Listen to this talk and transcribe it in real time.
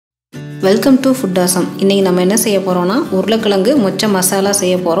Welcome to food awesome. இன்றைக்கி நம்ம என்ன செய்ய போகிறோம்னா உருளைக்கிழங்கு மொச்சை மசாலா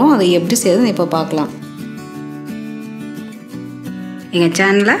செய்ய போகிறோம். அதை எப்படி செய்யறதுன்னு இப்போ பார்க்கலாம். எங்கள்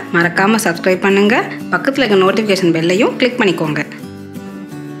சேனலை மறக்காமல் சப்ஸ்கிரைப் பண்ணுங்கள். பக்கத்தில் இருக்க நோட்டிஃபிகேஷன் பெல்லையும் கிளிக் பண்ணிக்கோங்க.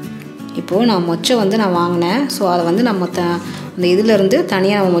 இப்போது நான் மொச்சை நான் வாங்கினேன். ஸோ அதை நம்ம அந்த இதிலேருந்து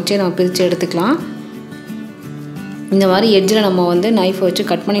தனியாக நம்ம மொச்சையை நம்ம பிரித்து எடுத்துக்கலாம். இந்த மாதிரி எட்ஜில் நம்ம நைஃப் வச்சு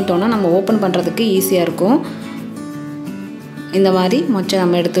கட் பண்ணிட்டோன்னா நம்ம ஓப்பன் பண்ணுறதுக்கு ஈஸியாக இருக்கும். இந்த மாதிரி மொச்சை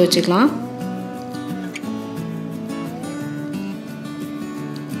நம்ம எடுத்து வச்சுக்கலாம்.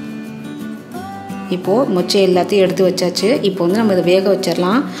 இப்போது மொச்சை எல்லாத்தையும் எடுத்து வச்சாச்சு. இப்போ நம்ம இதை வேக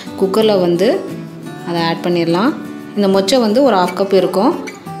வச்சிடலாம். குக்கரில் அதை ஆட் பண்ணிடலாம். இந்த மொச்சை ஒரு 1/2 கப் இருக்கும்.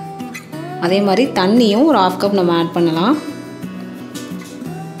 அதே மாதிரி தண்ணியும் ஒரு 1/2 கப் நம்ம ஆட் பண்ணலாம்.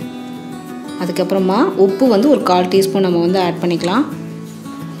 அதுக்கப்புறமா உப்பு ஒரு 1/4 டீஸ்பூன் நம்ம ஆட் பண்ணிக்கலாம்.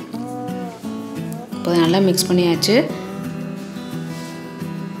 இப்போ நல்லா மிக்ஸ் பண்ணியாச்சு.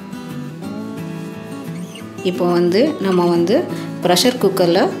 இப்போ நம்ம ப்ரெஷர்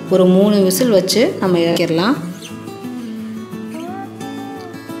குக்கரில் ஒரு 3 விசில் வச்சு நம்ம இறக்கிடலாம்.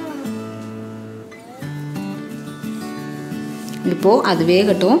 இப்போது அது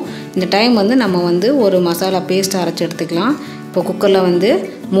வேகட்டும். இந்த டைம் நம்ம ஒரு மசாலா பேஸ்ட் அரைச்சி எடுத்துக்கலாம். இப்போ குக்கரில்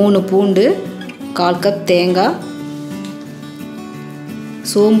 3 பூண்டு, 1/4 கப் தேங்காய்,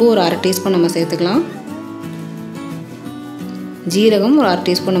 சோம்பு ஒரு 1/2 டீஸ்பூன் நம்ம சேர்த்துக்கலாம். ஜீரகம் ஒரு 1/2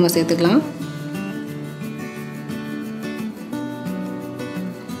 டீஸ்பூன் நம்ம சேர்த்துக்கலாம்.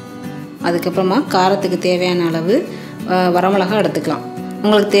 அதுக்கப்புறமா காரத்துக்கு தேவையான அளவு வரமிளகா எடுத்துக்கலாம்.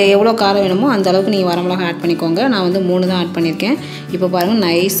 உங்களுக்கு எவ்வளோ காரம் வேணுமோ அந்த அளவுக்கு நீங்கள் வரமிளகா ஆட் பண்ணிக்கோங்க. நான் 3 தான் ஆட் பண்ணியிருக்கேன். இப்போ பாருங்கள்,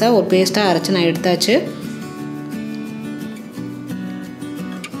 நைஸாக ஒரு பேஸ்ட்டாக அரைச்சி நான் எடுத்தாச்சு.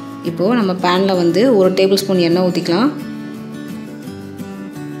 இப்போது நம்ம பேனில் 1 டேபிள் ஸ்பூன் எண்ணெய் ஊற்றிக்கலாம்.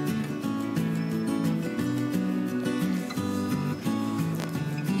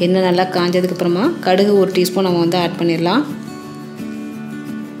 எண்ணெய் நல்லா காஞ்சதுக்கப்புறமா கடுகு 1 டீஸ்பூன் நம்ம ஆட் பண்ணிடலாம்.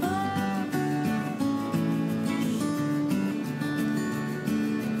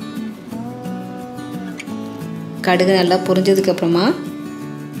 கடுகு நல்லா பொரிஞ்சதுக்கப்புறமா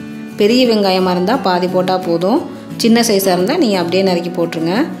பெரிய வெங்காயமாக இருந்தால் பாதி போட்டால் போதும். சின்ன சைஸாக இருந்தால் நீங்கள் அப்படியே நறுக்கி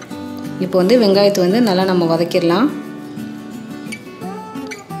போட்டுருங்க. இப்போ வெங்காயத்தை நல்லா நம்ம வதக்கிடலாம்.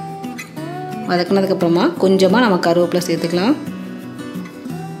 வதக்கினதுக்கப்புறமா கொஞ்சமாக நம்ம கருவேப்பிலை சேர்த்துக்கலாம்.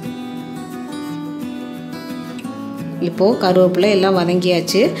 இப்போது கருவேப்பிலை எல்லாம்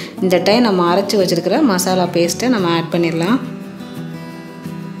வதங்கியாச்சு. இந்த டைம் நம்ம அரைச்சி வச்சுருக்கிற மசாலா பேஸ்ட்டை நம்ம ஆட் பண்ணிடலாம்.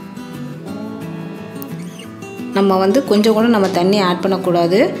 நம்ம கொஞ்சம் கூட நம்ம தண்ணி ஆட்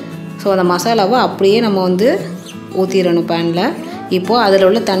பண்ணக்கூடாது. ஸோ அந்த மசாலாவை அப்படியே நம்ம ஊற்றிடணும் பேனில். இப்போது அதில்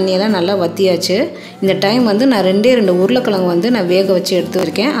உள்ள தண்ணியெல்லாம் நல்லா வற்றியாச்சு. இந்த டைம் நான் 2 உருளைக்கிழங்கு நான் வேக வச்சு எடுத்து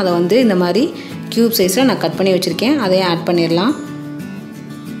வச்சுருக்கேன். அதை இந்த மாதிரி க்யூப் சைஸில் நான் கட் பண்ணி வச்சுருக்கேன். அதையும் ஆட் பண்ணிடலாம்.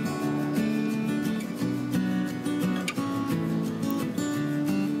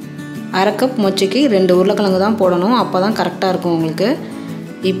 அரை கப் மொச்சைக்கு 2 உருளைக்கிழங்கு தான் போடணும். அப்போ தான் கரெக்டாக இருக்கும் உங்களுக்கு.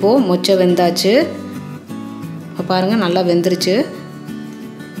 இப்போது மொச்சை வெந்தாச்சு. இப்போ பாருங்கள், நல்லா வெந்துருச்சு.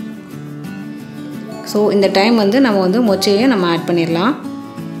 ஸோ இந்த டைம் நம்ம மொச்சையை நம்ம ஆட் பண்ணிடலாம்.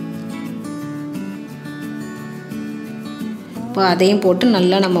 இப்போ அதையும் போட்டு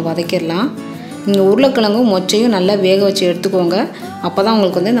நல்லா நம்ம வதக்கிடலாம். நீங்கள் உருளைக்கிழங்கும் மொச்சையும் நல்லா வேக வச்சு எடுத்துக்கோங்க. அப்போ தான்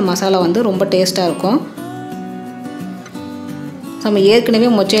உங்களுக்கு இந்த மசாலா ரொம்ப டேஸ்ட்டாக இருக்கும். நம்ம ஏற்கனவே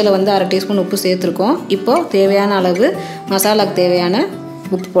மொச்சையில் 1/2 டீஸ்பூன் உப்பு சேர்த்துருக்கோம். இப்போது தேவையான அளவு மசாலாவுக்கு தேவையான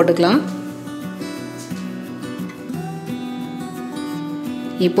உப்பு போட்டுக்கலாம்.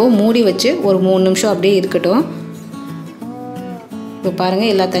 இப்போது மூடி வச்சு ஒரு 3 நிமிஷம் அப்படியே இருக்கட்டும். இப்போ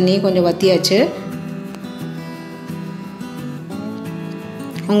பாருங்கள், எல்லா தண்ணியும் கொஞ்சம் வற்றியாச்சு.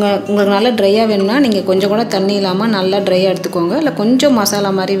 உங்களுக்கு நல்லா ட்ரையாக வேணும்னா நீங்கள் கொஞ்சம் கூட தண்ணி இல்லாமல் நல்லா ட்ரையாக எடுத்துக்கோங்க. இல்லை கொஞ்சம்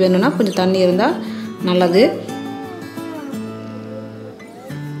மசாலா மாதிரி வேணும்னா கொஞ்சம் தண்ணி இருந்தால் நல்லது.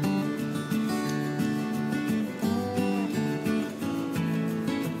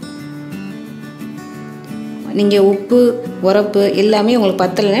 நீங்கள் உப்பு, உரப்பு எல்லாமே உங்களுக்கு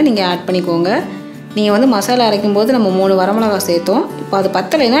பத்தலைன்னா நீங்கள் ஆட் பண்ணிக்கோங்க. நீங்கள் மசாலா அரைக்கும் போது நம்ம 3 வரமிளகா சேர்த்தோம். இப்போ அது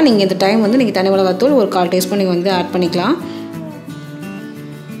பத்தலைன்னா நீங்கள் இந்த டைம் நீங்கள் தனி மிளகாத்தூள் ஒரு 1/4 டீஸ்பூன் நீங்கள் ஆட் பண்ணிக்கலாம்.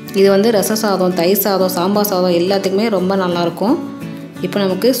 இது ரசம் சாதம், தயிர் சாதம், சாம்பார் சாதம் எல்லாத்துக்குமே ரொம்ப நல்லாயிருக்கும். இப்போ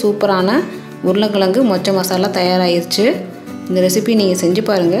நமக்கு சூப்பரான உருளைக்கிழங்கு மொச்சை மசாலா தயாராகிடுச்சு. இந்த ரெசிபி நீங்கள் செஞ்சு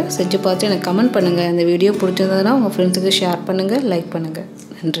பாருங்கள். செஞ்சு பார்த்து எனக்கு கமெண்ட் பண்ணுங்கள். இந்த வீடியோ பிடிச்சிருந்ததுன்னா உங்கள் ஃப்ரெண்ட்ஸுக்கு ஷேர் பண்ணுங்கள், லைக் பண்ணுங்கள்.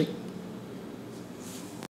 நன்றி.